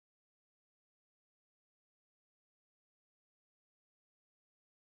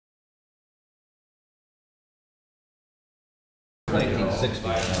1960,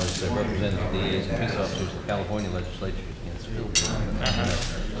 when I was representing the DAs and peace officers in the California legislature against field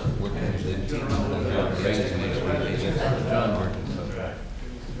working with the Reagan against John Burton.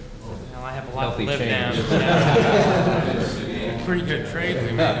 Well, I have a lot to live change. down. Pretty good trade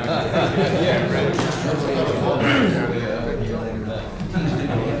we made.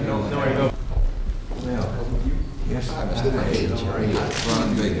 Yes, Mr. President.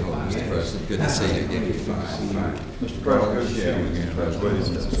 Ron Bigelow, Mr. President. Good to see you again. Fine. Mr. President, good to see you again. I was waiting in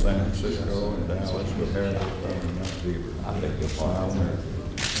San Francisco and Dallas with Harry. I think you'll find there.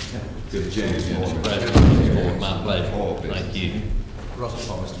 Good to see you again, Mr. President. It's my pleasure. Thank you.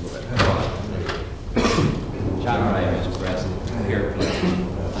 Russell Thomas. John Ray, Mr. President. Here, please.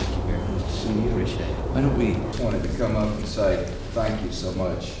 Thank you very much. Appreciate it. Why don't we wanted to come up and say thank you so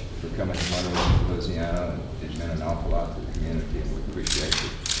much for coming to Monroe, Louisiana. It's meant an awful lot to the community, and we appreciate the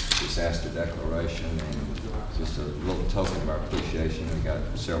disaster declaration and just a little token of our appreciation. We got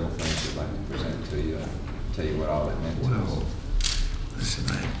several things we'd like to present to you and tell you what all it meant to us. Well, listen,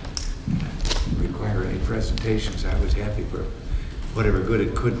 I didn't require any presentations. I was happy for whatever good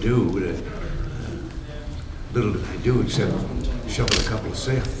it could do. Little did I do except shovel a couple of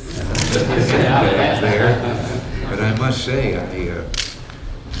sails there. But I must say,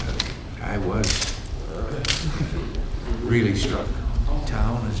 I was really struck.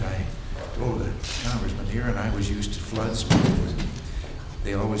 Town, as I told the congressman here, and I was used to floods.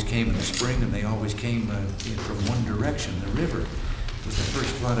 They always came in the spring, and they always came from one direction, the river. It was the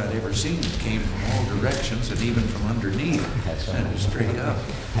first flood I'd ever seen. It came from all directions and even from underneath. That's right. And straight up.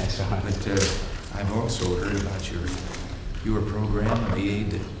 That's right. But I've also heard about your program and the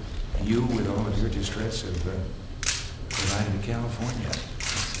aid that you, with all of your distress, have provided to California.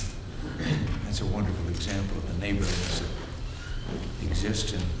 That's a wonderful example of the neighborhoods that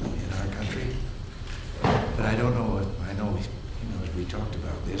exist in our country. But I don't know, I know, as we talked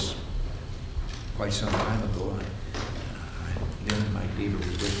about this quite some time ago, then Mike Deaver was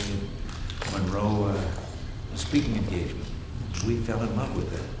with me at Monroe, a speaking engagement. We fell in love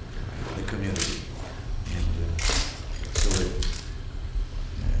with the community. And so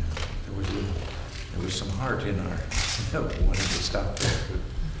there was some heart in our wanting to stop there.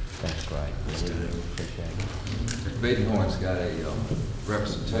 That's great. Appreciate it. Bighorn's got a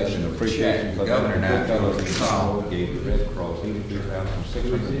representation of a check. The governor now told us to gave the Red Cross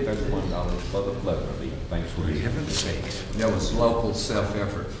 $83,631 for the flood relief. Thanks for For heaven's sakes. There was local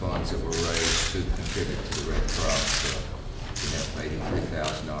self-effort funds that were raised to contribute to the Red Cross. We have $83,000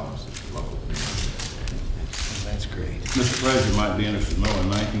 at the local community. That's great. Mr. President, you might be interested to know in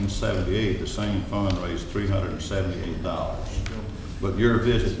 1978, the same fund raised $378. But your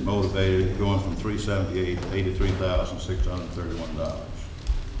visit motivated going from $378 to $83,631.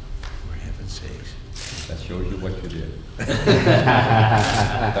 For heaven's sakes. That shows you what you did.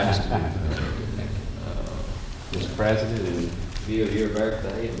 Thanks to you. Mr. President, in view of your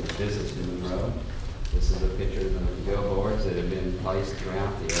birthday and the visits to Monroe, this is a picture of the billboards that have been placed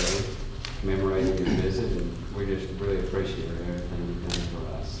throughout the area commemorating your visit, and we just really appreciate everything you've done for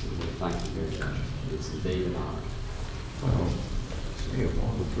us. And we thank you very much. It's indeed an honor. Well, see, of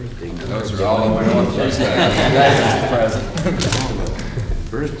all the birthday cards. Those are all over on Thursday. Mr. President. All the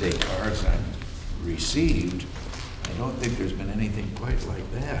birthday cards I've received, I don't think there's been anything quite like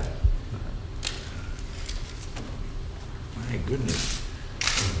that. My goodness.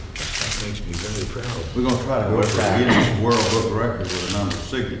 That makes me very proud. We're going to try to go for the Guinness World Book Record with the number of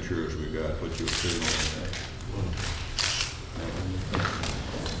signatures we got, which you'll see on that.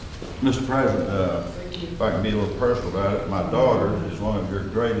 Mr. President, if I can be a little personal about it, my daughter is one of your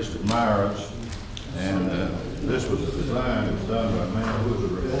greatest admirers, and this was a design that was done by a man who was a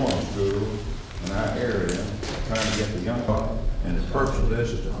reform school in our area, trying to get the young people. And the purpose of this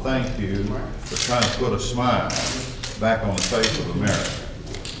is to thank you for trying to put a smile back on the face of America.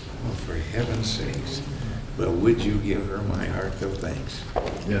 Oh, for heaven's sakes. Well, would you give her my heartfelt thanks?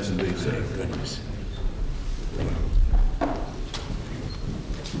 Yes, indeed, sir. Thank goodness.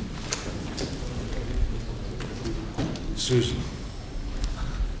 Susan.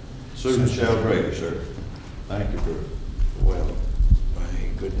 Susan Sheldrake, sir. Thank you for Well, my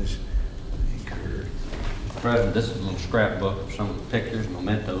goodness. Thank her. President, this is a little scrapbook of some of the pictures and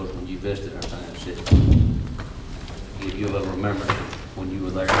mementos when you visited our fine city. Give you a little remembrance when you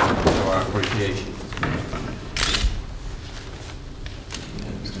were there, for our appreciation.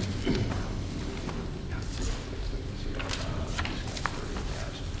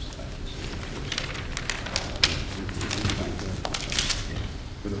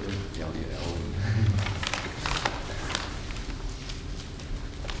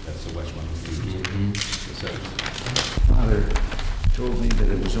 That's the West one. Father, told me that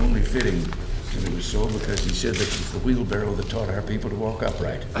it was only fitting that it was so, because he said that it was the wheelbarrow that taught our people to walk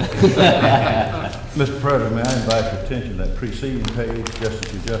upright. Mr. President, may I invite your attention to that preceding page, just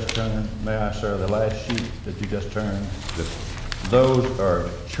that you just turned? May I, sir, the last sheet that you just turned? Those are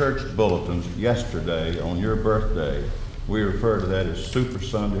church bulletins yesterday on your birthday. We refer to that as Super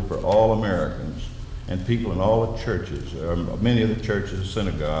Sunday for all Americans. And people in all the churches, many of the churches,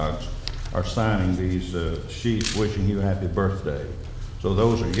 synagogues, are signing these sheets wishing you a happy birthday. So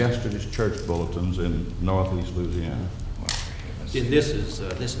those are yesterday's church bulletins in Northeast Louisiana. And this is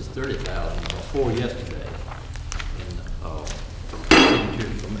 30,000 before yesterday. And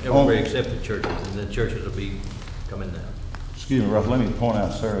signatures from everywhere except the churches, and the churches will be coming down. Excuse me, Ruff, let me point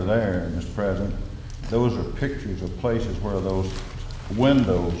out, sir, there, Mr. President, those are pictures of places where those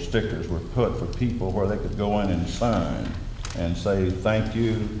window stickers were put for people where they could go in and sign and say thank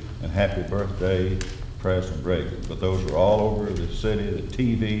you and happy birthday, President Reagan. But those were all over the city. The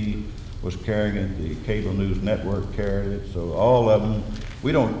TV was carrying it. The cable news network carried it. So all of them.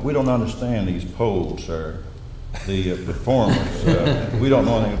 We don't understand these polls, sir. The performers. We don't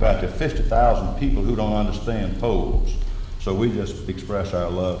know anything about the 50,000 people who don't understand polls. So we just express our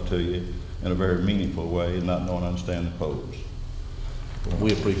love to you in a very meaningful way, and not knowing understand the polls. Well,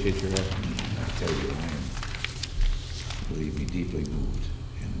 we appreciate your effort. I tell you, I am, believe me, deeply moved.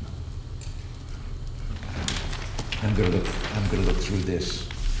 I'm going to look through this.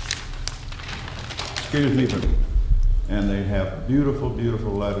 Excuse me, and they have beautiful,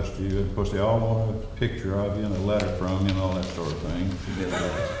 beautiful letters to you. Of course, they all want a picture of you and a letter from you and all that sort of thing.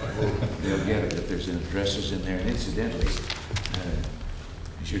 They'll get it if there's addresses in there. And incidentally,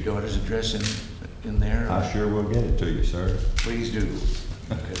 is your daughter's address in there? I sure will get it to you, sir. Please do,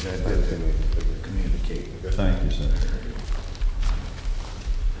 because I'd like to communicate. Thank you, sir.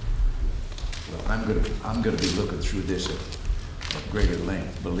 Well, I'm gonna be looking through this at greater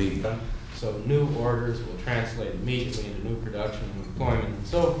length, believe me. So new orders will translate immediately into new production and employment and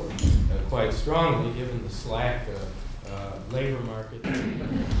so forth, quite strongly given the slack labor market.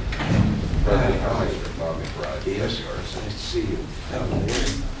 Yes, nice to see you.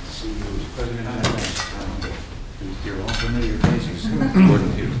 See you, President. You're all familiar faces.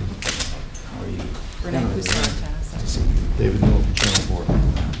 Gordon here. How are you? Renee Coussant. Nice to see you. David Moore from Channel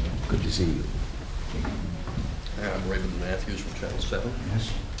 4. Good to see you. I'm Raymond Matthews from Channel 7. Yes.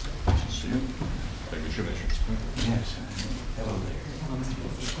 See you. Thank you, Commissioners. Yes. Hello there.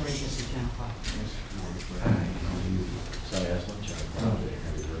 Victoria Gibson, Channel 5. Yes. Hi. How are you? Sorry, I was lunch. Hello there.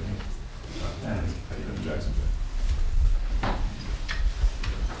 Hi. How you doing, Jacksonville?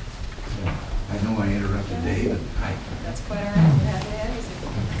 I know I interrupted Dave, but hi. That's quite all right. We're happy to have you.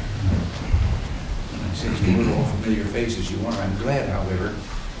 Since you were all familiar faces, you are. I'm glad, however,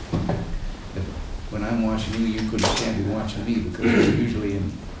 that when I'm watching you, you couldn't stand to be watching me, because you're usually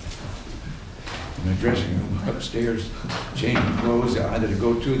in the dressing room upstairs, changing clothes, either to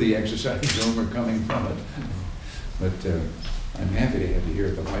go to the exercise room or coming from it. But I'm happy to have you here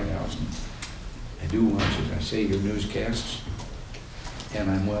at the White House. And I do watch, as I say, your newscasts, and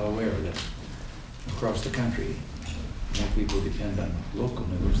I'm well aware that across the country, more people depend on local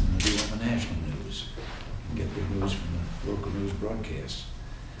news than they do on the national news, and get their news from the local news broadcasts.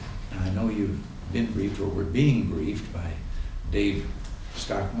 Now, I know you've been briefed, or were being briefed, by Dave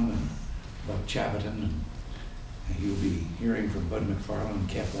Stockman and Buck Chaviton, and you'll be hearing from Bud McFarland and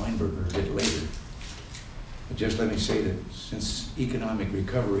Cap Weinberger a bit later. But just let me say that since economic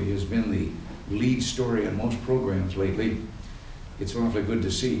recovery has been the lead story on most programs lately, it's awfully good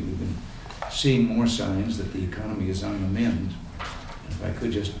to see. We've been seeing more signs that the economy is on the mend. And if I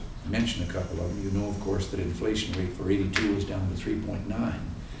could just mention a couple of them, you know, of course, that inflation rate for 82 is down to 3.9.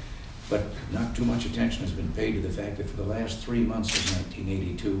 But not too much attention has been paid to the fact that for the last 3 months of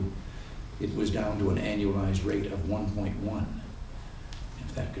 1982, it was down to an annualized rate of 1.1.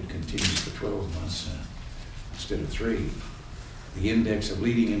 If that could continue for 12 months instead of 3. The index of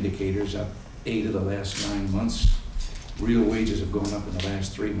leading indicators up 8 of the last 9 months. Real wages have gone up in the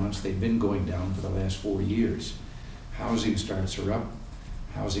last 3 months. They've been going down for the last 4 years. Housing starts are up,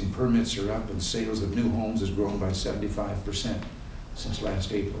 housing permits are up, and sales of new homes has grown by 75% since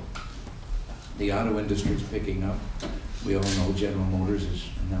last April. The auto industry is picking up. We all know General Motors has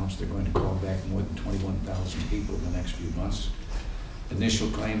announced they're going to call back more than 21,000 people in the next few months. Initial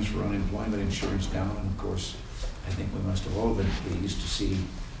claims for unemployment insurance down, and of course, I think we must have all been pleased to see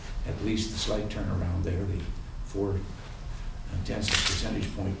at least the slight turnaround there, the 4/10 percentage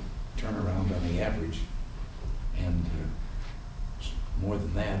point turnaround on the average. And more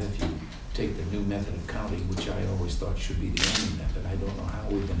than that, if you take the new method of counting, which I always thought should be the only method, I don't know how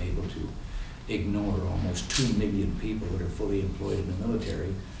we've been able to ignore almost 2 million people that are fully employed in the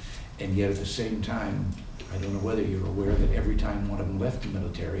military, and yet at the same time, I don't know whether you're aware that every time one of them left the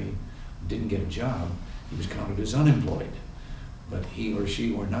military, didn't get a job, he was counted as unemployed. But he or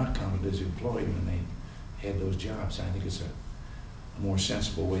she were not counted as employed when they had those jobs. I think it's a more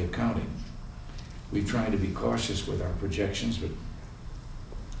sensible way of counting. We've tried to be cautious with our projections, but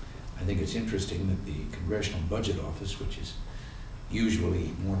I think it's interesting that the Congressional Budget Office, which is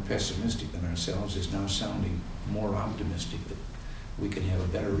usually more pessimistic than ourselves, is now sounding more optimistic that we can have a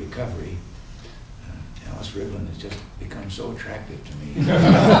better recovery. Alice Rivlin has just become so attractive to me.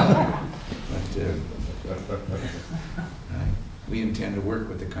 We intend to work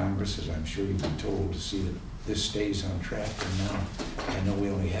with the Congress, as I'm sure you've been told, to see that this stays on track. And now, I know we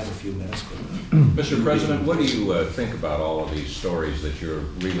only have a few minutes, but... Mr. President, what do you think about all of these stories that you're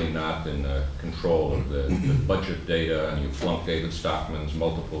really not in control of the budget data, and you flunked David Stockman's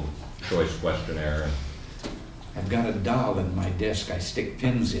multiple choice questionnaire? I've got a doll in my desk I stick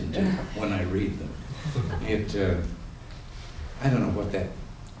pins into when I read them. I don't know what that...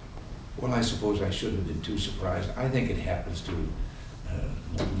 Well, I suppose I shouldn't have been too surprised. I think it happens to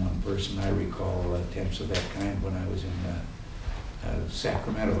more than one person. I recall attempts of that kind when I was in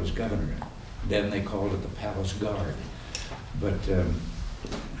Sacramento as governor. Then they called it the Palace Guard. But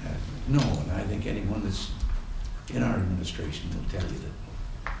no, and I think anyone that's in our administration will tell you that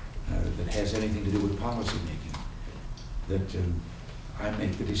that has anything to do with policy making, that I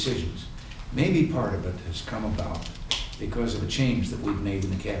make the decisions. Maybe part of it has come about because of a change that we've made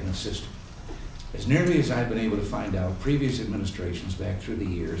in the cabinet system. As nearly as I've been able to find out, previous administrations back through the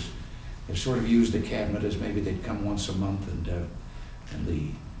years have sort of used the cabinet as maybe they'd come once a month and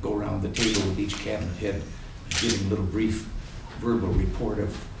they go around the table with each cabinet head giving a little brief verbal report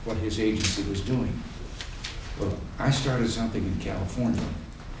of what his agency was doing. Well, I started something in California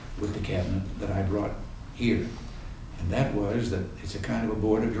with the cabinet that I brought here, and that was that it's a kind of a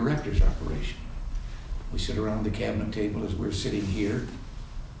board of directors operation. We sit around the cabinet table as we're sitting here,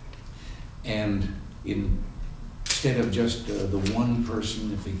 and instead of just the one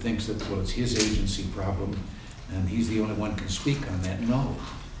person, if he thinks that, well, it's his agency problem and he's the only one can speak on that, no.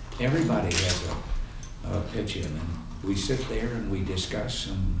 Everybody has a pitch in, and we sit there and we discuss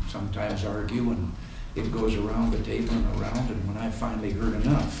and sometimes argue, and it goes around the table and around, and when I finally heard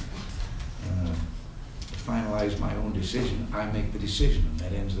enough to finalize my own decision, I make the decision, and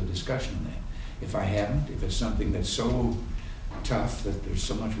that ends the discussion on that. If I haven't, if it's something that's so tough that there's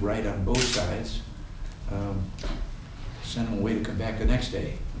so much right on both sides, send them away to come back the next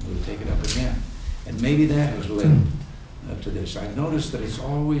day, and we'll take it up again. And maybe that has led to this. I've noticed that it's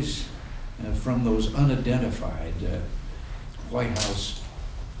always from those unidentified White House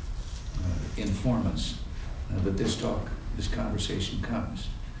informants that this conversation comes.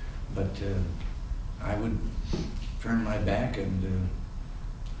 But I would turn my back and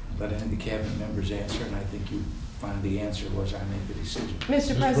let any of the cabinet members answer, and I think you find the answer was I make the decision.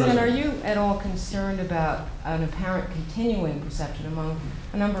 Mr. President, are you at all concerned about an apparent continuing perception among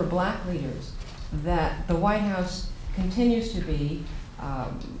a number of black leaders that the White House continues to be,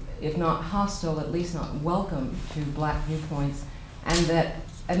 if not hostile, at least not welcome to black viewpoints, and that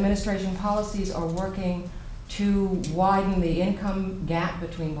administration policies are working to widen the income gap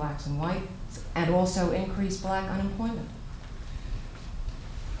between blacks and whites and also increase black unemployment?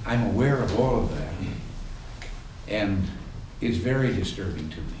 I'm aware of all of that, and it's very disturbing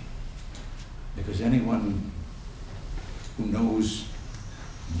to me, because anyone who knows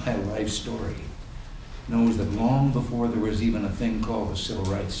my life story knows that long before there was even a thing called the Civil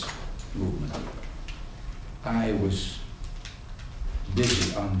Rights Movement, I was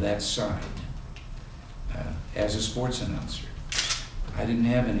busy on that side as a sports announcer. I didn't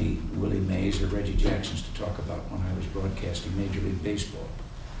have any Willie Mays or Reggie Jacksons to talk about when I was broadcasting Major League Baseball.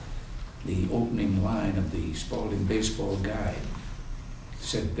 The opening line of the Spalding Baseball Guide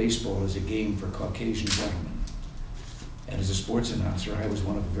said baseball is a game for Caucasian gentlemen. And as a sports announcer, I was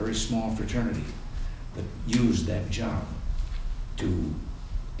one of a very small fraternity that used that job to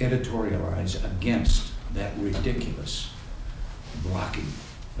editorialize against that ridiculous blocking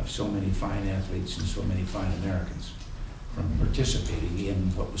of so many fine athletes and so many fine Americans from participating in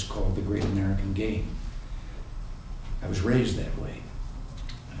what was called the Great American Game. I was raised that way.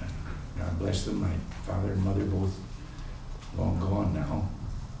 God bless them, my father and mother both long gone now.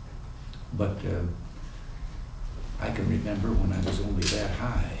 But I can remember when I was only that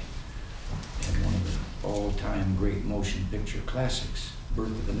high, and one of the all-time great motion picture classics, Birth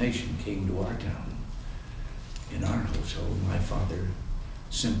of a Nation, came to our town. In our household, my father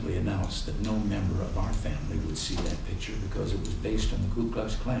simply announced that no member of our family would see that picture because it was based on the Ku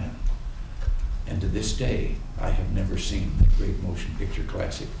Klux Klan. And to this day, I have never seen the great motion picture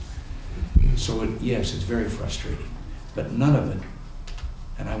classic. So yes, it's very frustrating, but none of it,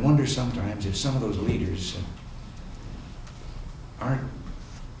 and I wonder sometimes if some of those leaders aren't,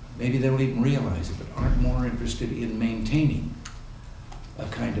 maybe they don't even realize it, but aren't more interested in maintaining a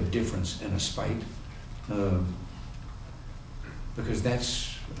kind of difference and a spite, because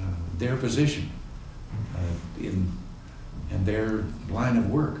that's their position in their line of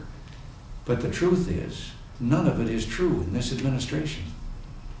work. But the truth is, none of it is true in this administration.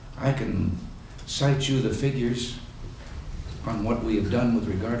 I can cite you the figures on what we have done with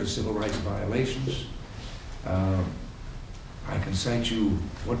regard to civil rights violations. I can cite you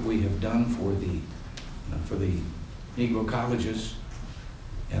what we have done for the Negro colleges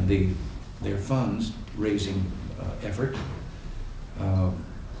and their funds raising effort.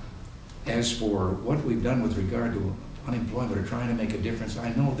 As for what we've done with regard to unemployment or trying to make a difference,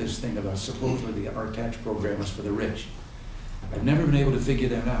 I know this thing about supposedly our tax program is for the rich. I've never been able to figure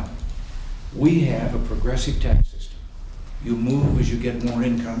that out. We have a progressive tax system. You move as you get more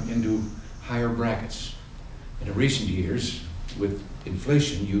income into higher brackets. In recent years, with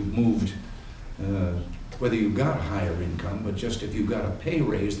inflation, you've moved, whether you got a higher income, but just if you got a pay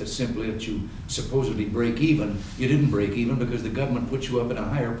raise that simply that you supposedly break even, you didn't break even because the government put you up in a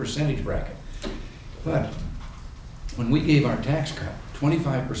higher percentage bracket. But when we gave our tax cut,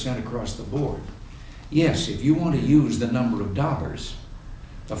 25% across the board, yes, if you want to use the number of dollars,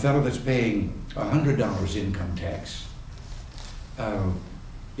 a fellow that's paying $100 income tax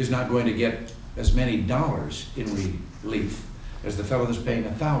is not going to get as many dollars in relief as the fellow that's paying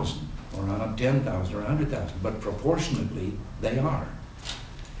 1,000 or on 10,000 or 100,000, but proportionately they are.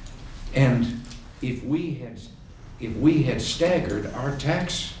 And if we had staggered our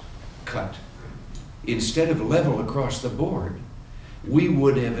tax cut instead of level across the board, we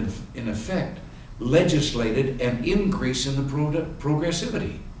would have in effect legislated an increase in the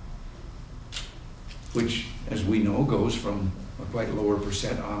progressivity, which, as we know, goes from a quite lower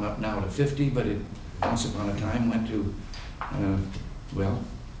percent on up now to 50, but it once upon a time went to, well,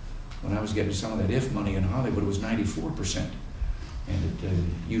 when I was getting some of that IF money in Hollywood, it was 94%. And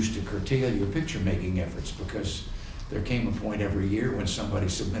it used to curtail your picture-making efforts because there came a point every year when somebody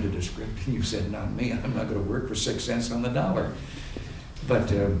submitted a script and you said, not me, I'm not going to work for 6 cents on the dollar.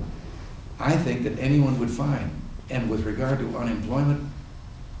 But I think that anyone would find, and with regard to unemployment,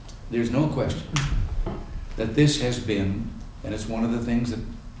 there's no question that this has been, and it's one of the things that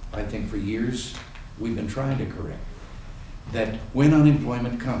I think for years we've been trying to correct, that when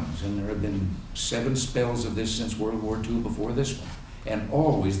unemployment comes, and there have been 7 spells of this since World War II before this one, and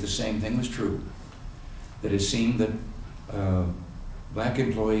always the same thing was true, that it seemed that black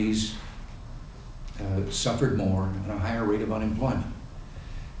employees suffered more and a higher rate of unemployment.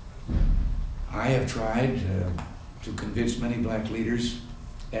 I have tried to convince many black leaders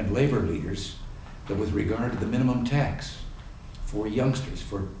and labor leaders that with regard to the minimum tax for youngsters,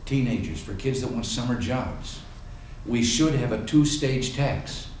 for teenagers, for kids that want summer jobs, we should have a 2-stage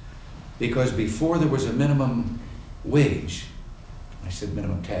tax, because before there was a minimum wage, I said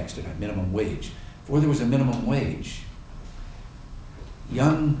minimum tax, did I? Minimum wage. Before there was a minimum wage,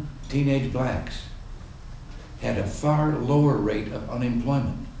 young teenage blacks had a far lower rate of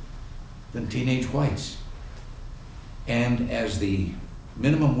unemployment than teenage whites. And as the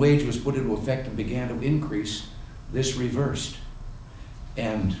minimum wage was put into effect and began to increase, this reversed.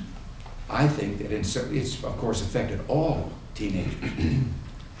 And I think that it's of course affected all teenagers,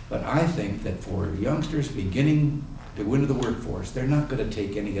 but I think that for youngsters beginning to go into the workforce, they're not going to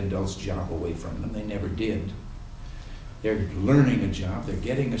take any adult's job away from them. They never did. They're learning a job, they're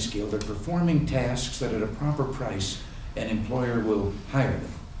getting a skill, they're performing tasks that at a proper price an employer will hire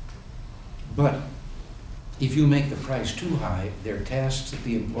them. But if you make the price too high, they're tasks that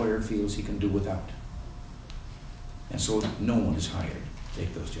the employer feels he can do without. And so no one is hired to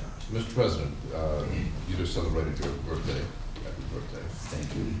take those jobs. Mr. President, you just celebrated your birthday. Happy birthday.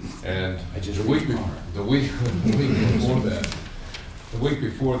 Thank you. And I just the week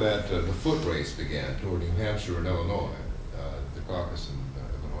before that, the foot race began toward New Hampshire and Illinois, the caucus in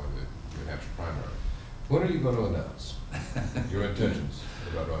Illinois, the New Hampshire primary. When are you going to announce your intentions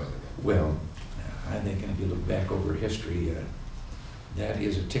about running again? Well, I think if you look back over history, that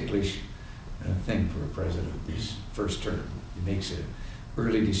is a ticklish thing for a president, his first term. He makes an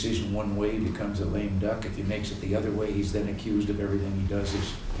early decision one way, he becomes a lame duck. If he makes it the other way, he's then accused of everything he does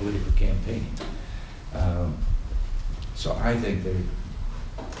is political campaigning. So I think that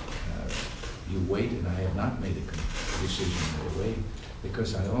you wait, and I have not made a decision that way,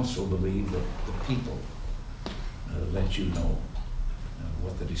 because I also believe that the people let you know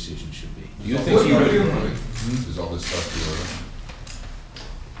what the decision should be. Do you think you would? Is all this stuff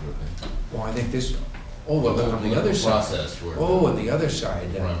Well, I think this, on the other side. Process toward On the other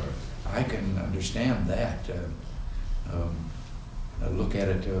side, Right. I can understand that. I look at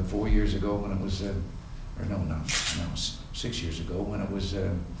it 4 years ago when it was, 6 years ago when it was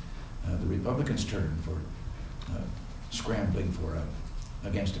the Republicans' turn for scrambling for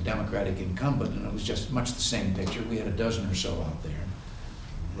against a Democratic incumbent, and it was just much the same picture. We had a dozen or so out there.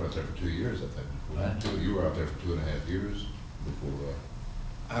 You were out there for 2 years, I think. What? You were out there for 2.5 years before the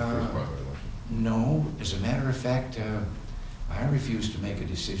first primary election. No, as a matter of fact, I refused to make a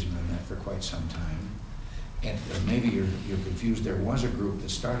decision on that for quite some time. And maybe you're confused. There was a group that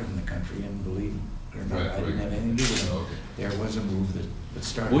started in the country, and believe it or not, Right, I didn't have anything to do with it. Okay. There was a move that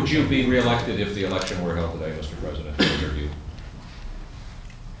started. Would you be reelected if the election were held today, Mr. President, in your view?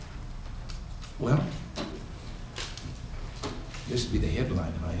 Well, this would be the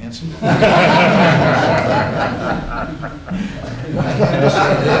headline if I answered. I have to say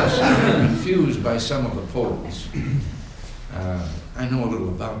this, I'm confused by some of the polls. I know a little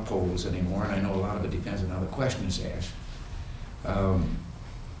about polls anymore, and I know a lot of it depends on how the question is asked.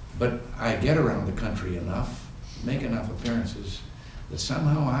 But I get around the country enough, make enough appearances, that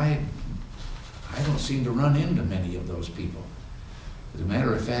somehow I don't seem to run into many of those people. As a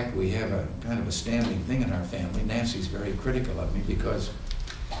matter of fact, we have a kind of a standing thing in our family. Nancy's very critical of me because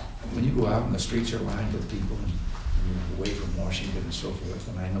when you go out and the streets are lined with people and you're away from Washington and so forth,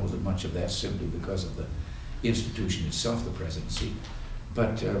 and I know that much of that's simply because of the institution itself, the presidency,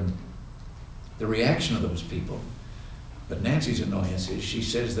 but the reaction of those people. But Nancy's annoyance is she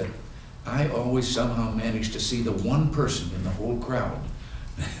says that I always somehow manage to see the one person in the whole crowd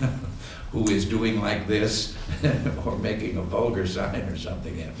who is doing like this or making a vulgar sign or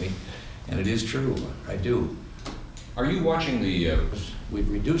something at me. And it is true, I do. Are you watching the... We've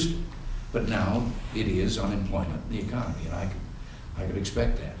reduced it, but now it is unemployment in the economy, and I could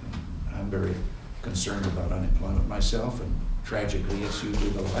expect that. And I'm very concerned about unemployment myself, and tragically it's usually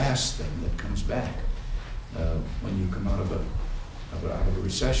the last thing that comes back when you come out of a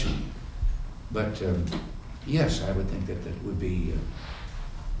recession. But yes, I would think that that would be,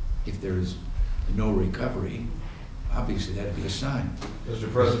 if there is no recovery, obviously that'd be a sign. Mr.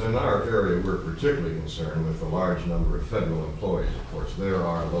 President, in our area, we're particularly concerned with the large number of federal employees. Of course, there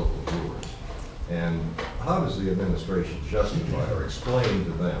are local rulers. And how does the administration justify or explain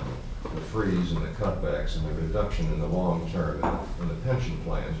to them the freeze and the cutbacks and the reduction in the long term in the pension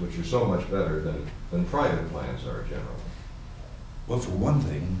plans, which are so much better than private plans are generally? Well, for one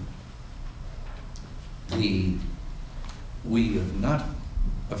thing, we have not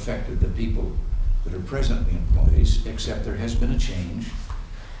affected the people that are presently employees, except there has been a change,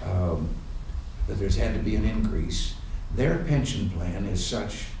 that there's had to be an increase. Their pension plan is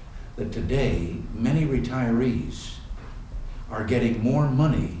such that today many retirees are getting more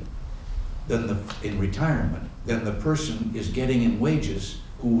money in retirement than the person is getting in wages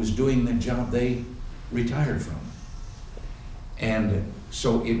who was doing the job they retired from. And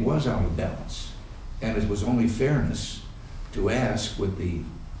so it was out of balance, and it was only fairness to ask with the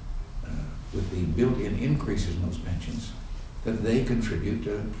built-in increases in those pensions that they contribute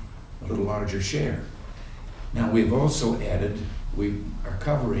to a little larger share. Now we've also added, we are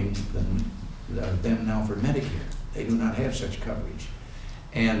covering them now for Medicare. They do not have such coverage.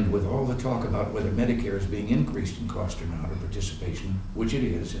 And with all the talk about whether Medicare is being increased in cost or not, or participation, which it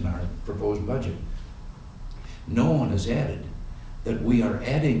is in our proposed budget, no one has added that we are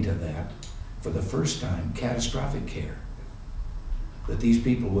adding to that, for the first time, catastrophic care. That these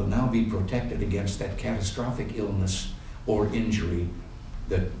people will now be protected against that catastrophic illness or injury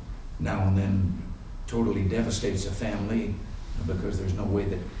that now and then totally devastates a family because there's no way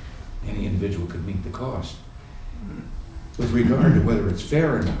that any individual could meet the cost. With regard to whether it's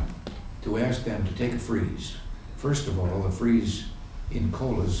fair or not to ask them to take a freeze, first of all, a freeze in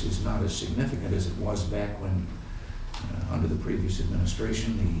COLAs is not as significant as it was back when, under the previous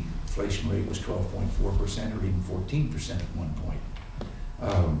administration, the inflation rate was 12.4% or even 14% at one point.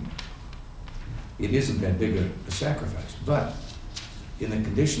 It isn't that big a sacrifice, but in the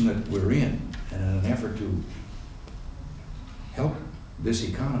condition that we're in, and in an effort to help this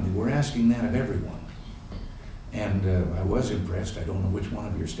economy, we're asking that of everyone. And I was impressed, I don't know which one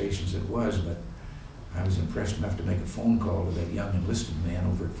of your stations it was, but I was impressed enough to make a phone call to that young enlisted man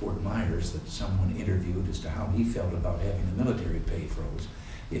over at Fort Myers that someone interviewed as to how he felt about having the military pay froze.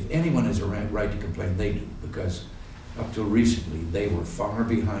 If anyone has a right to complain, they do, because up till recently, they were far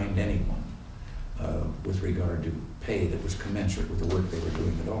behind anyone with regard to pay that was commensurate with the work they were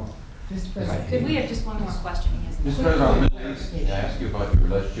doing at all. Mr. President. Could we have just one more question? Mr. President, I'm going to ask you about your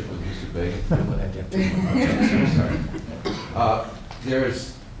relationship with Mr. Reagan.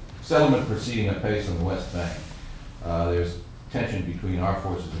 There's settlement proceeding apace on the West Bank. There's tension between our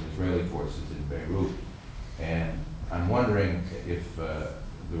forces and Israeli forces in Beirut. And I'm wondering if the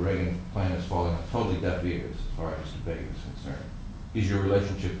Reagan plan is falling on totally deaf ears as far as Mr. Reagan is concerned. Has your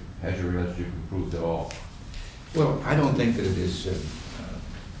relationship improved at all? Well, I don't think that it is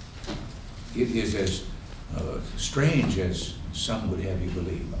as strange as some would have you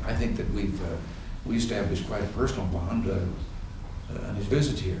believe. I think that we established quite a personal bond on his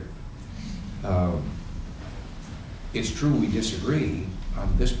visit here. It's true we disagree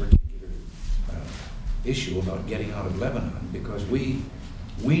on this particular issue about getting out of Lebanon, because we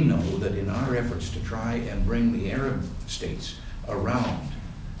know that in our efforts to try and bring the Arab states around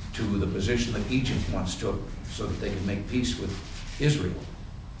to the position that Egypt once took so that they can make peace with Israel,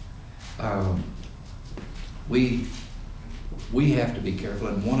 we have to be careful,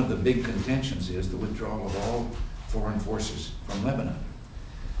 and one of the big contentions is the withdrawal of all foreign forces from Lebanon.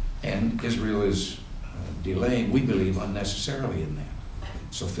 And Israel is delaying, we believe, unnecessarily in that.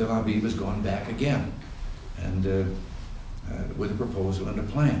 So Tel Aviv has gone back again, and with a proposal and a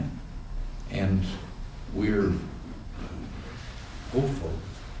plan. And we're hopeful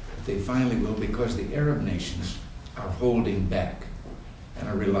that they finally will, because the Arab nations are holding back and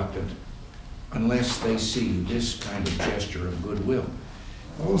are reluctant unless they see this kind of gesture of goodwill.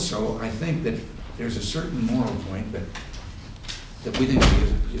 Also, I think that there's a certain moral point that we think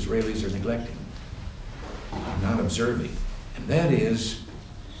the Israelis are neglecting, not observing, and that is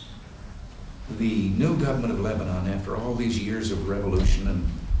the new government of Lebanon, after all these years of revolution and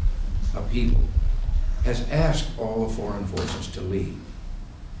upheaval, has asked all the foreign forces to leave.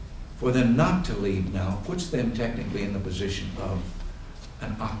 For them not to leave now puts them technically in the position of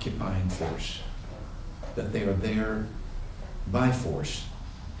an occupying force, that they are there by force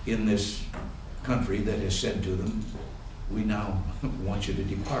in this country that has said to them, we now want you to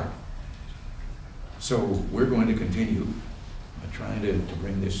depart. So we're going to continue trying to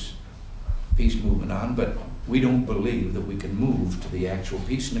bring this peace movement on, but we don't believe that we can move to the actual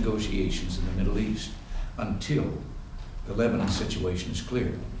peace negotiations in the Middle East until the Lebanon situation is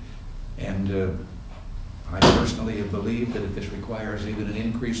clear. And I personally have believed that if this requires even an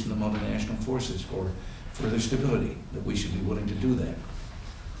increase in the multinational forces for further stability, that we should be willing to do that.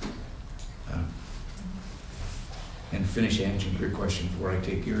 And finish answering your question before I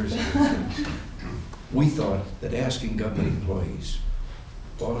take yours. We thought that asking government employees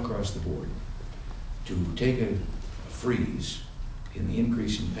all across the board to take a freeze in the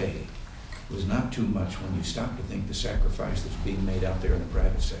increase in pay was not too much when you stop to think the sacrifice that's being made out there in the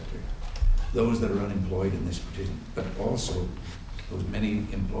private sector. Those that are unemployed in this particular, but also those many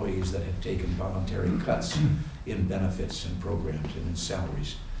employees that have taken voluntary cuts in benefits and programs and in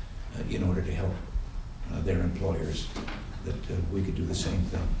salaries in order to help their employers, that we could do the same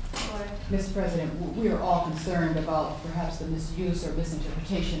thing. Mr. President, we are all concerned about perhaps the misuse or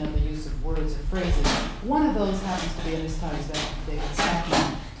misinterpretation of the use of words or phrases. One of those happens to be in this times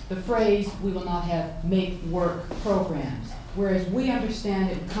that the phrase, we will not have make work programs. Whereas we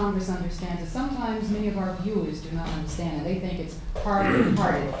understand it, Congress understands it, sometimes many of our viewers do not understand it. They think it's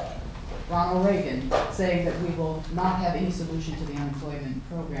hard-hearted. Ronald Reagan saying that we will not have any solution to the unemployment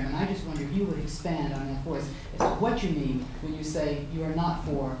program. And I just wonder if you would expand on that for us as to what you mean when you say you are not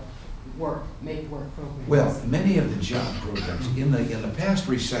for work, make work programs. Well, many of the job programs, in the past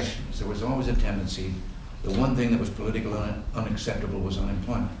recessions, there was always a tendency, the one thing that was politically unacceptable was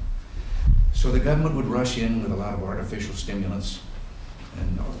unemployment. So the government would rush in with a lot of artificial stimulants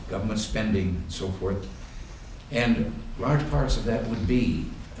and government spending and so forth. And large parts of that would be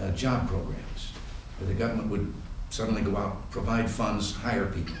job programs, where the government would suddenly go out, provide funds, hire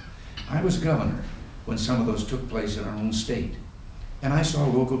people. I was governor when some of those took place in our own state. And I saw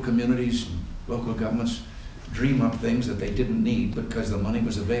local communities and local governments dream up things that they didn't need because the money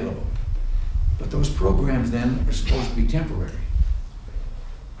was available. But those programs then are supposed to be temporary.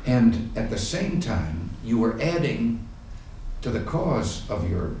 And at the same time, you were adding to the cause of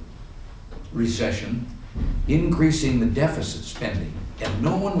your recession, increasing the deficit spending. And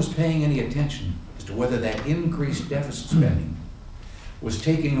no one was paying any attention as to whether that increased deficit spending was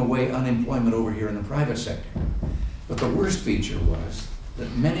taking away unemployment over here in the private sector. But the worst feature was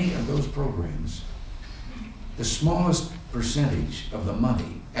that many of those programs, the smallest percentage of the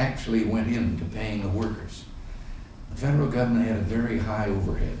money actually went into paying the workers. The federal government had a very high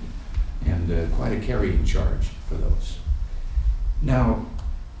overhead and quite a carrying charge for those. Now,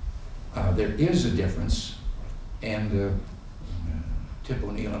 there is a difference, and Tip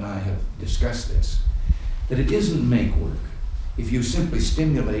O'Neill and I have discussed this, that it isn't make work if you simply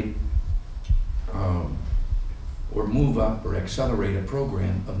stimulate or move up or accelerate a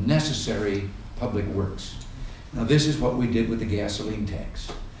program of necessary public works. Now this is what we did with the gasoline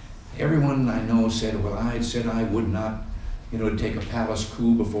tax. Everyone I know said, well, I said I would not, take a palace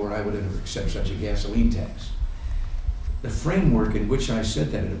coup before I would ever accept such a gasoline tax. The framework in which I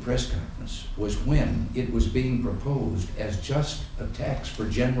said that at a press conference was when it was being proposed as just a tax for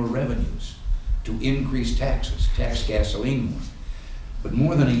general revenues to increase taxes, tax gasoline more. But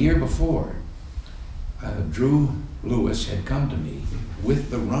more than a year before, Drew Lewis had come to me with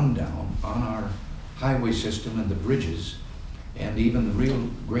the rundown on our highway system and the bridges and even the real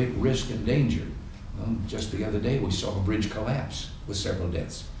great risk and danger. Just the other day we saw a bridge collapse with several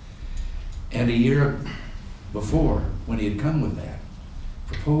deaths. And a year before, when he had come with that,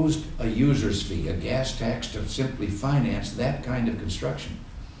 proposed a user's fee, a gas tax to simply finance that kind of construction.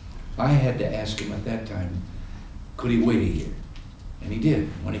 I had to ask him at that time, could he wait a year? And he did.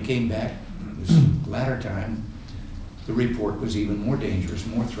 When he came back, this latter time, the report was even more dangerous,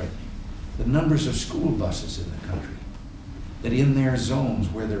 more threatening. The numbers of school buses in the country that in their zones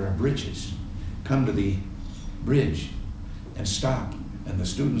where there are bridges come to the bridge and stop, and the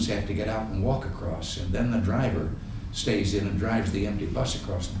students have to get out and walk across, and then the driver stays in and drives the empty bus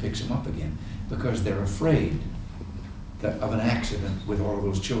across and picks them up again because they're afraid of an accident with all of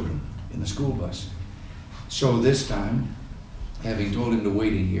those children in the school bus. So this time, having told him to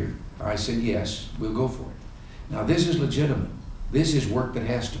wait a year, I said, yes, we'll go for it. Now this is legitimate. This is work that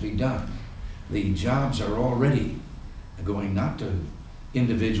has to be done. The jobs are already going not to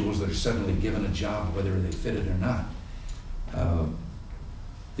individuals that are suddenly given a job, whether they fit it or not.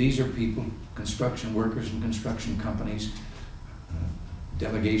 These are people, construction workers and construction companies,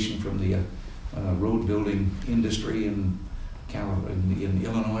 delegation from the road building industry in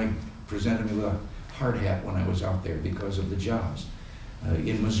Illinois presented me with a hard hat when I was out there because of the jobs.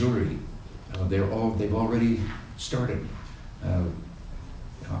 In Missouri, they've already started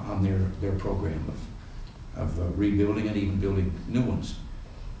on their program of rebuilding and even building new ones.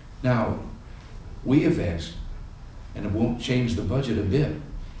 Now, we have asked, and it won't change the budget a bit,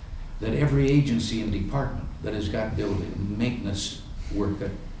 that every agency and department that has got building maintenance work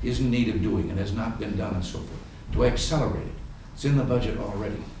that isn't needed doing and has not been done and so forth, to accelerate it. It's in the budget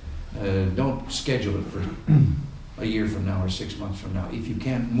already. Don't schedule it for a year from now or 6 months from now. If you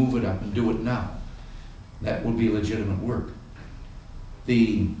can't move it up and do it now, that will be legitimate work.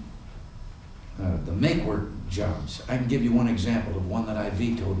 The make work jobs, I can give you one example of one that I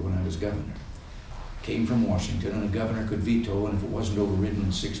vetoed when I was governor. Came from Washington, and a governor could veto, and if it wasn't overridden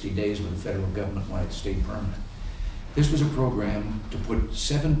in 60 days with the federal government, why it stayed permanent. This was a program to put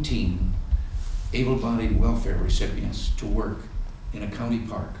 17 able-bodied welfare recipients to work in a county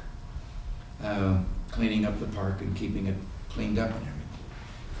park, cleaning up the park and keeping it cleaned up and everything.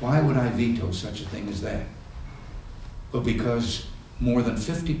 Why would I veto such a thing as that? Well, because more than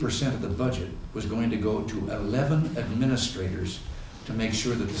 50% of the budget was going to go to 11 administrators to make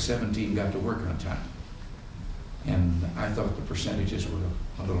sure that the 17 got to work on time. And I thought the percentages were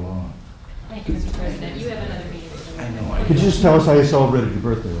a little wrong. Thank you, Mr. President. You have another meeting. I know. Could you just tell us how you celebrated your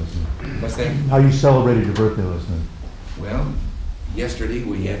birthday last night? What's that? How you celebrated your birthday last night? Well, yesterday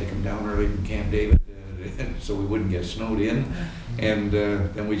we had to come down early from Camp David so we wouldn't get snowed in. And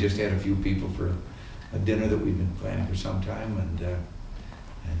then we just had a few people for a dinner that we've been planning for some time,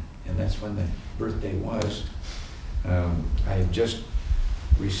 and that's when the birthday was. I have just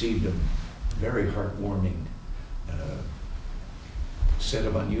received a very heartwarming set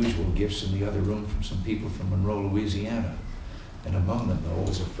of unusual gifts in the other room from some people from Monroe, Louisiana. And among them, though,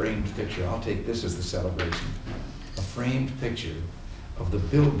 was a framed picture. I'll take this as the celebration. A framed picture of the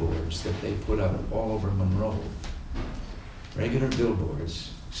billboards that they put up all over Monroe. Regular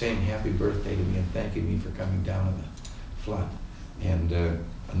billboards saying happy birthday to me and thanking me for coming down in the flood. And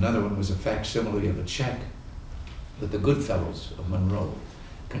another one was a facsimile of a check that the Goodfellows of Monroe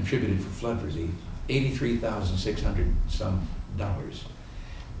contributed for flood relief, $83,600 some dollars.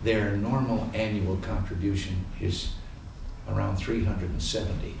 Their normal annual contribution is around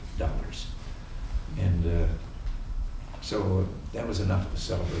 $370. And so that was enough of a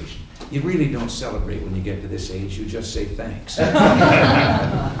celebration. You really don't celebrate when you get to this age, you just say thanks. Mr.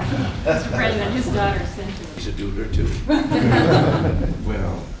 President, his daughter sent you. He's a doodler too.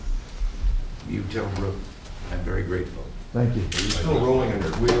 Well, you tell Brooke I'm very grateful. Thank you. Are you still rolling in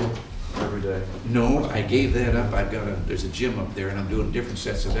your wheel every day? No, I gave that up. There's a gym up there and I'm doing different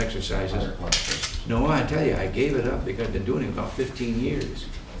sets of exercises. No, I tell you, I gave it up because I've been doing it about 15 years.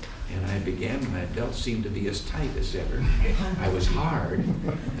 And I began, my belt seemed to be as tight as ever. I was hard.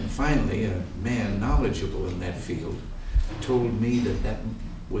 And finally, a man knowledgeable in that field told me that that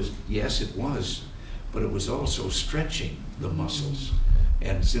was, yes, it was, but it was also stretching the muscles.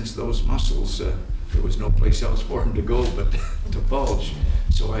 And since those muscles, there was no place else for them to go but to bulge.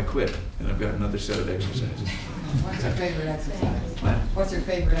 So I quit, and I've got another set of exercises. What's your favorite exercise? What? What's your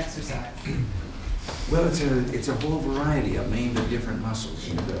favorite exercise? Well, it's a whole variety. I'm aimed at different muscles.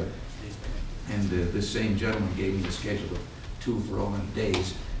 And this same gentleman gave me the schedule of 2 for all in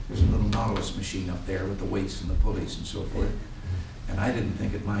days. There's a little Nautilus machine up there with the weights and the pulleys and so forth. And I didn't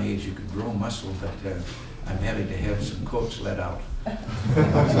think at my age you could grow muscle, but I'm having to have some coats let out.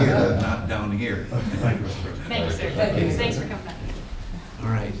 Not down here. Thank you, sir. Thanks for coming back. All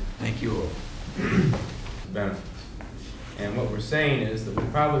right. Thank you all. benefits. And what we're saying is that we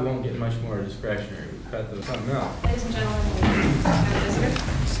probably won't get much more discretionary. We cut those something else. Ladies and gentlemen, we have a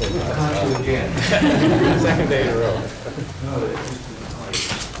visitor. Again. Second day in a row.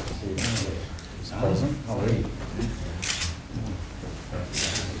 President, how are you?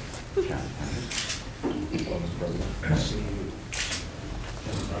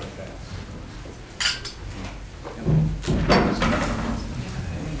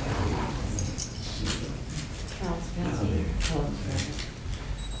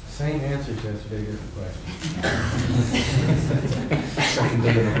 Same answer to yesterday, different question. Second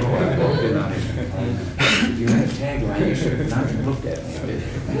day in a row, I've walked in on it. If you had a tagline, you should have not even looked at me.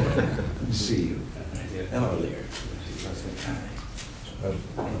 Good to see you. Hello there.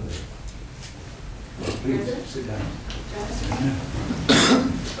 Please, sit down.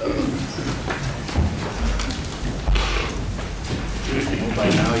 Well, by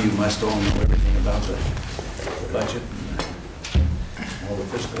now you must all know everything about the budget and all the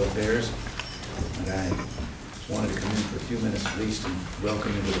fiscal affairs. And I wanted to come in for a few minutes at least and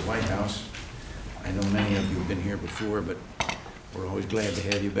welcome you to the White House. I know many of you have been here before, but we're always glad to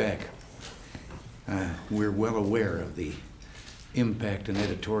have you back. We're well aware of the impact an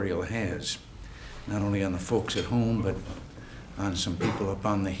editorial has, not only on the folks at home, but on some people up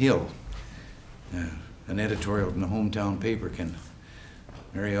on the Hill. An editorial in the hometown paper can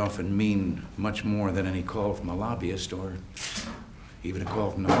very often mean much more than any call from a lobbyist or even a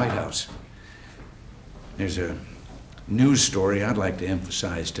call from the White House. There's a news story I'd like to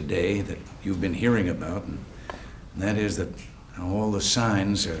emphasize today that you've been hearing about, and that is that all the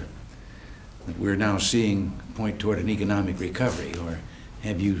signs that we're now seeing point toward an economic recovery. Or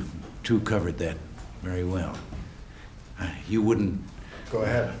have you two covered that very well? You wouldn't... Go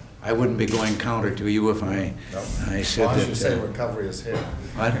ahead. I wouldn't be going counter to you if I said that... As long as you say recovery is here.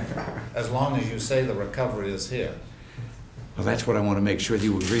 What? As long as you say the recovery is here. Well, that's what I want to make sure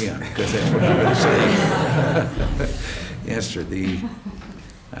you agree on, because that's what I'm going to say. Yes, sir.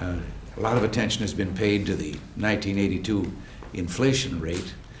 A lot of attention has been paid to the 1982 inflation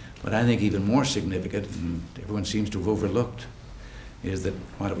rate, but I think even more significant, and everyone seems to have overlooked, is that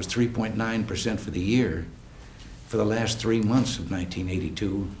while it was 3.9% for the year, for the last 3 months of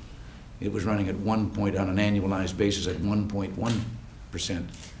 1982, it was running at 1 point on an annualized basis at 1.1%.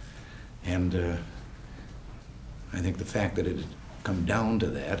 And I think the fact that it had come down to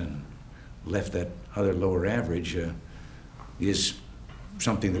that and left that other lower average is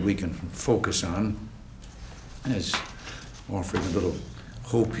something that we can focus on as offering a little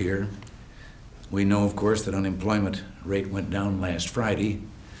hope here. We know, of course, that unemployment rate went down last Friday.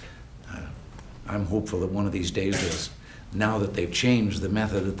 I'm hopeful that one of these days, now that they've changed the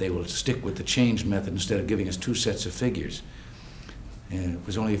method, that they will stick with the changed method instead of giving us 2 sets of figures. And it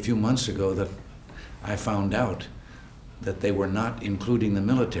was only a few months ago that I found out that they were not including the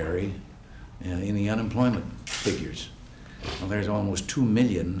military in the unemployment figures. Well, there's almost 2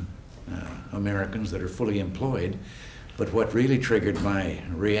 million Americans that are fully employed, but what really triggered my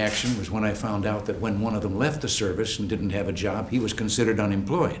reaction was when I found out that when one of them left the service and didn't have a job, he was considered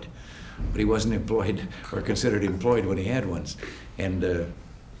unemployed. But he wasn't employed or considered employed when he had one. And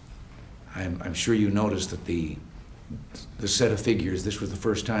I'm sure you noticed that the set of figures, this was the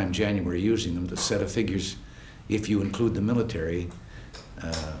first time January using them, the set of figures, if you include the military,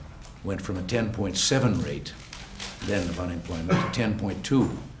 went from a 10.7 rate then of unemployment to 10.2.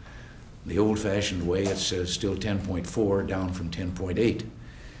 The old-fashioned way, it's still 10.4, down from 10.8.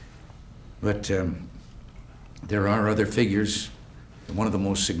 But there are other figures. One of the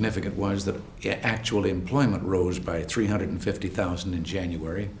most significant was that actual employment rose by 350,000 in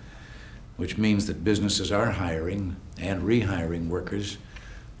January, which means that businesses are hiring and rehiring workers.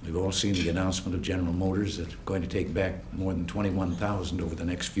 We've all seen the announcement of General Motors that's going to take back more than 21,000 over the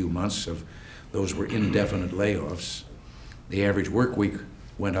next few months. Those were indefinite layoffs. The average work week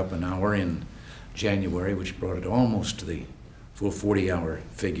went up an hour in January, which brought it almost to the full 40-hour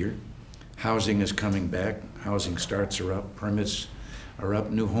figure. Housing is coming back. Housing starts are up. Permits are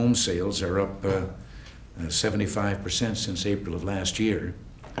up. New home sales are up 75% since April of last year.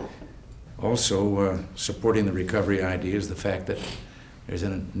 Also, supporting the recovery idea is the fact that there's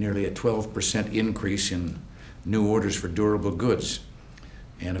nearly a 12% increase in new orders for durable goods.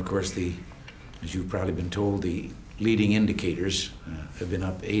 And of course, as you've probably been told, the leading indicators have been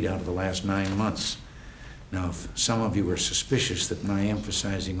up 8 out of the last 9 months. Now, if some of you are suspicious that my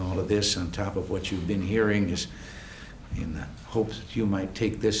emphasizing all of this on top of what you've been hearing is in the hopes that you might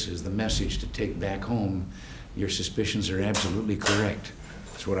take this as the message to take back home, your suspicions are absolutely correct.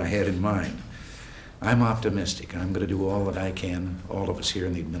 That's what I had in mind. I'm optimistic. I'm going to do all that I can, all of us here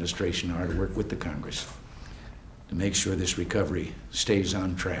in the administration are, to work with the Congress to make sure this recovery stays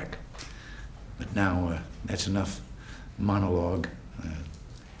on track. But now, that's enough monologue.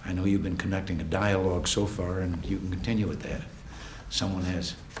 I know you've been conducting a dialogue so far, and you can continue with that. Someone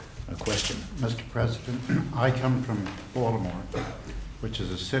has a question. Mr. President, I come from Baltimore, which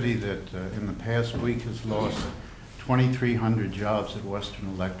is a city that in the past week has lost 2,300 jobs at Western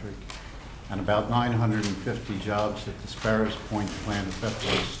Electric and about 950 jobs at the Sparrows Point plant of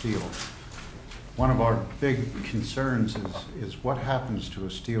Buffalo Steel. One of our big concerns is what happens to a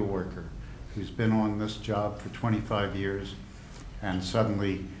steel worker who's been on this job for 25 years and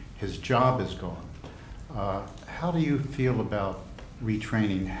suddenly his job is gone. How do you feel about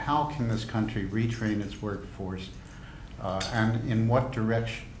retraining? How can this country retrain its workforce, and in what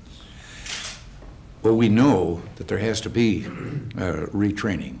directions? Well, we know that there has to be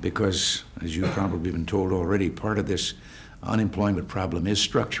retraining because, as you've probably been told already, part of this unemployment problem is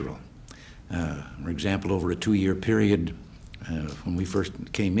structural. For example, over a 2-year period, when we first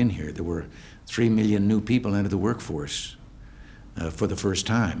came in here, there were 3 million new people into the workforce for the first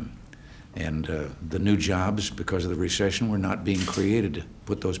time. And the new jobs, because of the recession, were not being created to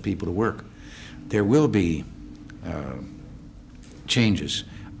put those people to work. There will be changes.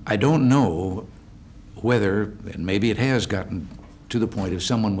 I don't know whether, and maybe it has gotten to the point of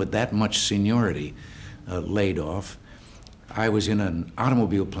someone with that much seniority laid off. I was in an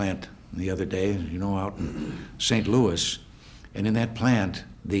automobile plant the other day, you know, out in St. Louis, and in that plant,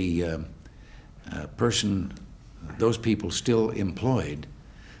 the those people still employed,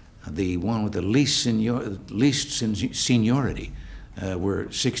 the one with the least seniority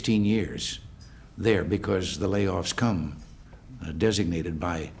were 16 years there because the layoffs come designated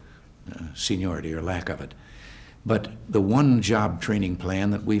by seniority or lack of it. But the one job training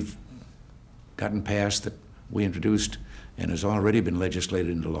plan that we've gotten passed, that we introduced and has already been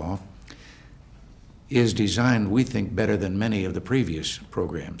legislated into law, is designed, we think, better than many of the previous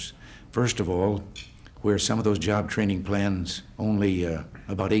programs. First of all, where some of those job training plans only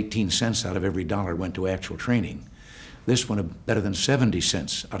about 18 cents out of every dollar went to actual training. This one, better than 70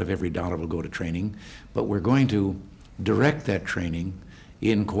 cents out of every dollar will go to training, but we're going to direct that training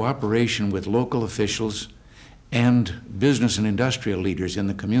in cooperation with local officials and business and industrial leaders in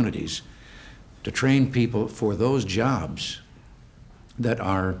the communities to train people for those jobs that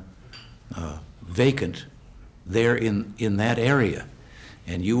are vacant there in that area.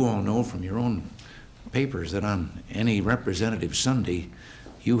 And you all know from your own papers that on any Representative Sunday,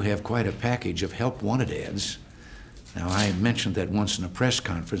 you have quite a package of help wanted ads. Now, I mentioned that once in a press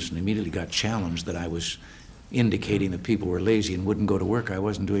conference and immediately got challenged that I was indicating that people were lazy and wouldn't go to work. I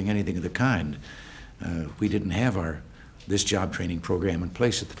wasn't doing anything of the kind. We didn't have this job training program in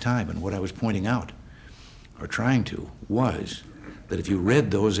place at the time, and what I was pointing out, or trying to, was that if you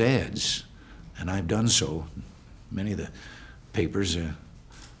read those ads, and I've done so, many of the papers,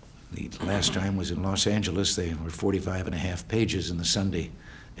 the last time was in Los Angeles, they were 45.5 pages in the Sunday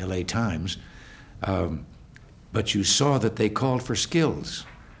LA Times, but you saw that they called for skills.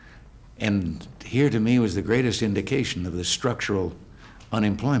 And here to me was the greatest indication of the structural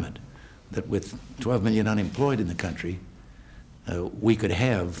unemployment, that with 12 million unemployed in the country, we could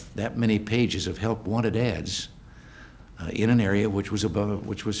have that many pages of help wanted ads in an area which was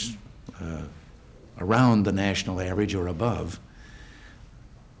around the national average or above.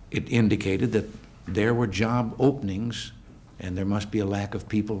 It indicated that there were job openings and there must be a lack of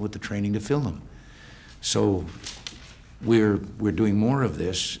people with the training to fill them. So we're doing more of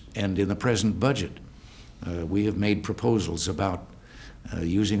this, and in the present budget, we have made proposals about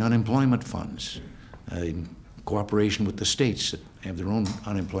using unemployment funds in cooperation with the states that have their own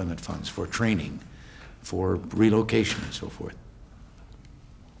unemployment funds for training, for relocation and so forth.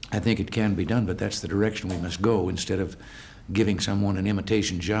 I think it can be done, but that's the direction we must go instead of giving someone an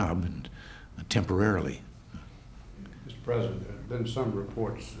imitation job and temporarily. Mr. President, been some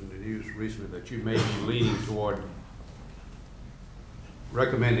reports in the news recently that you may be leaning toward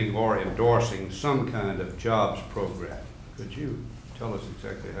recommending or endorsing some kind of jobs program. Could you tell us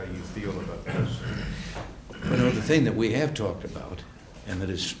exactly how you feel about this? You know, the thing that we have talked about, and that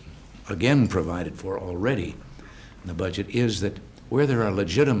is again provided for already in the budget, is that where there are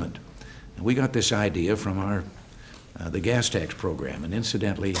legitimate, and we got this idea from our the gas tax program, and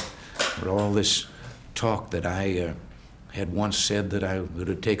incidentally, with all this talk that I had once said that I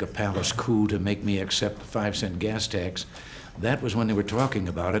would take a palace coup to make me accept the 5-cent gas tax, that was when they were talking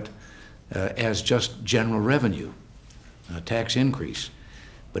about it as just general revenue, tax increase.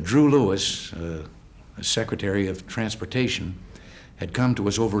 But Drew Lewis, Secretary of Transportation, had come to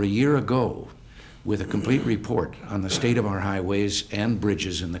us over a year ago with a complete report on the state of our highways and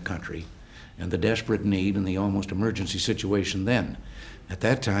bridges in the country and the desperate need and the almost emergency situation then. At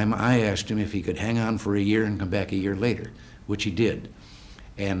that time, I asked him if he could hang on for a year and come back a year later, which he did.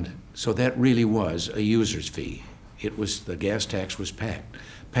 And so that really was a user's fee. It was, the gas tax was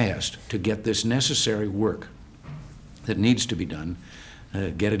passed to get this necessary work that needs to be done,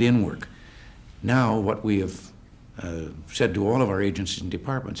 get it in work. Now, what we have said to all of our agencies and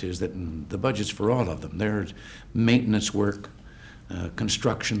departments is that the budget's for all of them. There's maintenance work,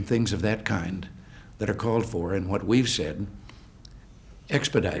 construction, things of that kind that are called for, and what we've said,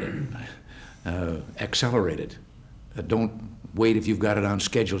 expedite it, accelerate it. Don't wait if you've got it on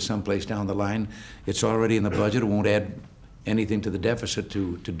schedule someplace down the line. It's already in the budget. It won't add anything to the deficit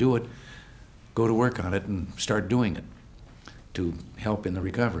to do it. Go to work on it and start doing it to help in the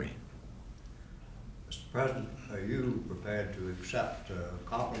recovery. Mr. President, are you prepared to accept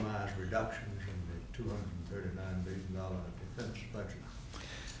compromise reductions in the $239 billion defense budget?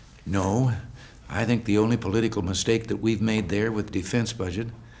 No. I think the only political mistake that we've made there with the defense budget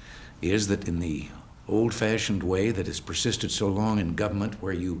is that in the old-fashioned way that has persisted so long in government,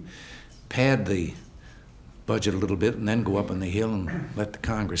 where you pad the budget a little bit and then go up on the hill and let the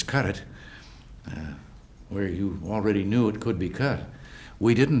Congress cut it, where you already knew it could be cut.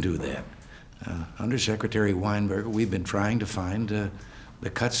 We didn't do that. Under Secretary Weinberger, we've been trying to find the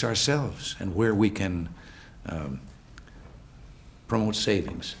cuts ourselves and where we can promote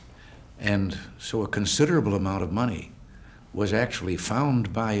savings. And so a considerable amount of money was actually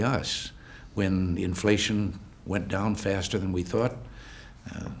found by us when the inflation went down faster than we thought,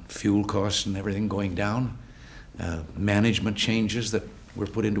 fuel costs and everything going down, management changes that were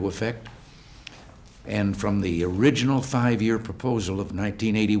put into effect. And from the original 5-year proposal of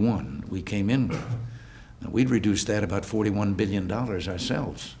 1981 we came in with, we'd reduced that about $41 billion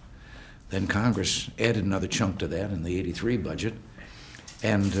ourselves. Then Congress added another chunk to that in the '83 budget.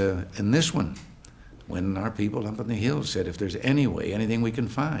 And in this one, when our people up on the Hill said, if there's any way, anything we can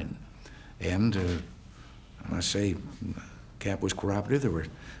find, and I must say, Cap was cooperative. There were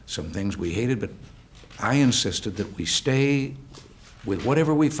some things we hated, but I insisted that we stay with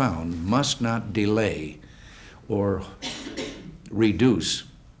whatever we found, must not delay or reduce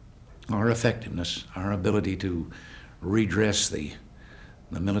our effectiveness, our ability to redress the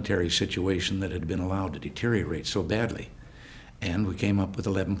military situation that had been allowed to deteriorate so badly. And we came up with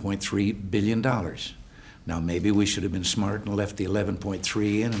 $11.3 billion. Now, maybe we should have been smart and left the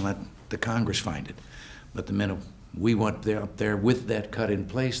 11.3 in and let the Congress find it. But the minute we went up there with that cut in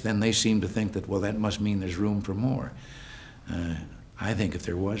place, then they seemed to think that, well, that must mean there's room for more. I think if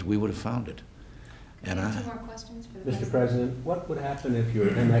there was, we would have found it. And Two more questions for the Mr. President, what would happen if your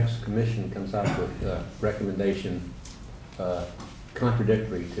MX commission comes out with a recommendation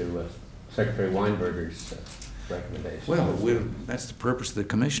contradictory to Secretary Weinberger's recommendation? Well, that's the purpose of the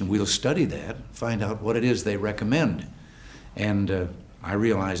commission. We'll study that, find out what it is they recommend. And I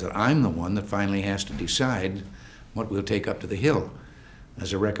realize that I'm the one that finally has to decide what we'll take up to the Hill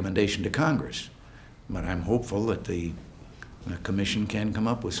as a recommendation to Congress. But I'm hopeful that the commission can come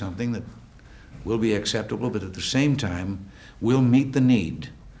up with something that will be acceptable, but at the same time will meet the need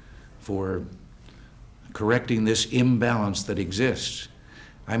for correcting this imbalance that exists.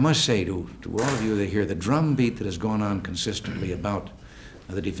 I must say to all of you that hear the drumbeat that has gone on consistently about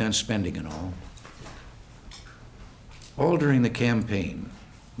the defense spending and all during the campaign,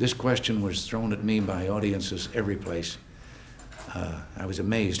 this question was thrown at me by audiences every place. I was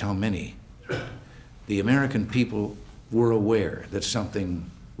amazed how many. The American people were aware that something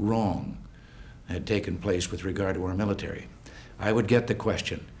wrong had taken place with regard to our military. I would get the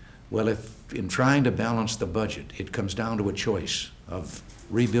question, well, if in trying to balance the budget, it comes down to a choice of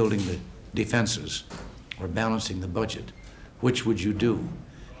rebuilding the defenses or balancing the budget, which would you do?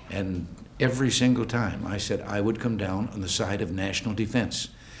 And every single time I said I would come down on the side of national defense.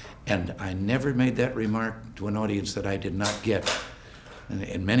 And I never made that remark to an audience that I did not get,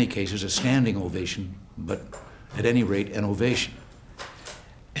 in many cases, a standing ovation, but at any rate, an ovation.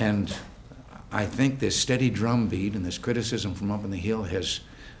 And I think this steady drumbeat and this criticism from up on the Hill has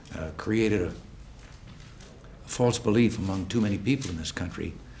created a false belief among too many people in this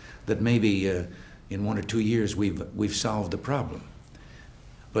country that maybe in 1 or 2 years we've solved the problem.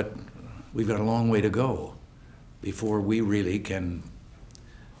 But we've got a long way to go before we really can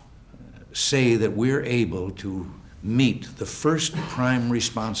say that we're able to meet the first prime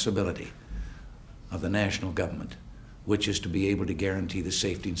responsibility of the national government, which is to be able to guarantee the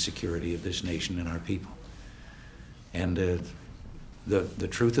safety and security of this nation and our people. And the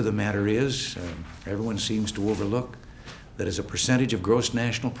truth of the matter is, everyone seems to overlook that as a percentage of gross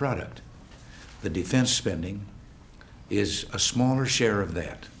national product, the defense spending is a smaller share of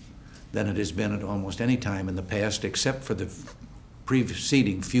that than it has been at almost any time in the past, except for the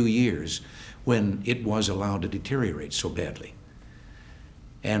preceding few years when it was allowed to deteriorate so badly.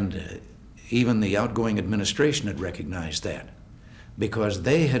 And even the outgoing administration had recognized that, because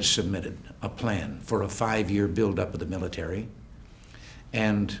they had submitted a plan for a 5-year buildup of the military,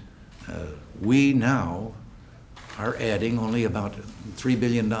 and we now are adding only about $3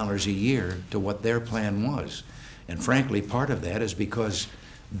 billion a year to what their plan was. And frankly, part of that is because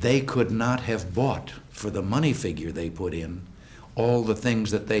they could not have bought, for the money figure they put in, all the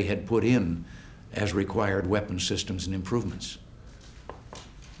things that they had put in as required weapon systems and improvements.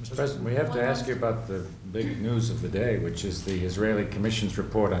 Mr. President, we have to ask you about the big news of the day, which is the Israeli Commission's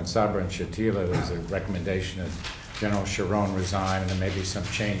report on Sabra and Shatila. There's a recommendation of General Sharon resign, and there may be some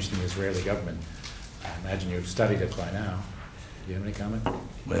change in the Israeli government. I imagine you've studied it by now. Do you have any comment?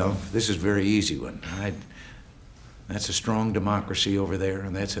 Well, this is a very easy one. That's a strong democracy over there,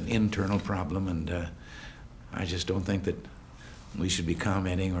 and that's an internal problem, and I just don't think that we should be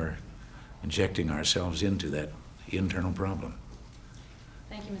commenting or injecting ourselves into that internal problem.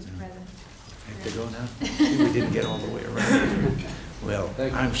 Thank you, Mr. President. Have to go now? We didn't get all the way around. Well,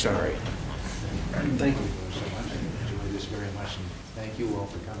 I'm sorry. Thank you so much. I enjoyed this very much, and thank you all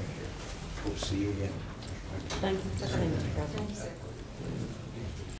for coming here. Hope to see you again. Thank you. Mr. President.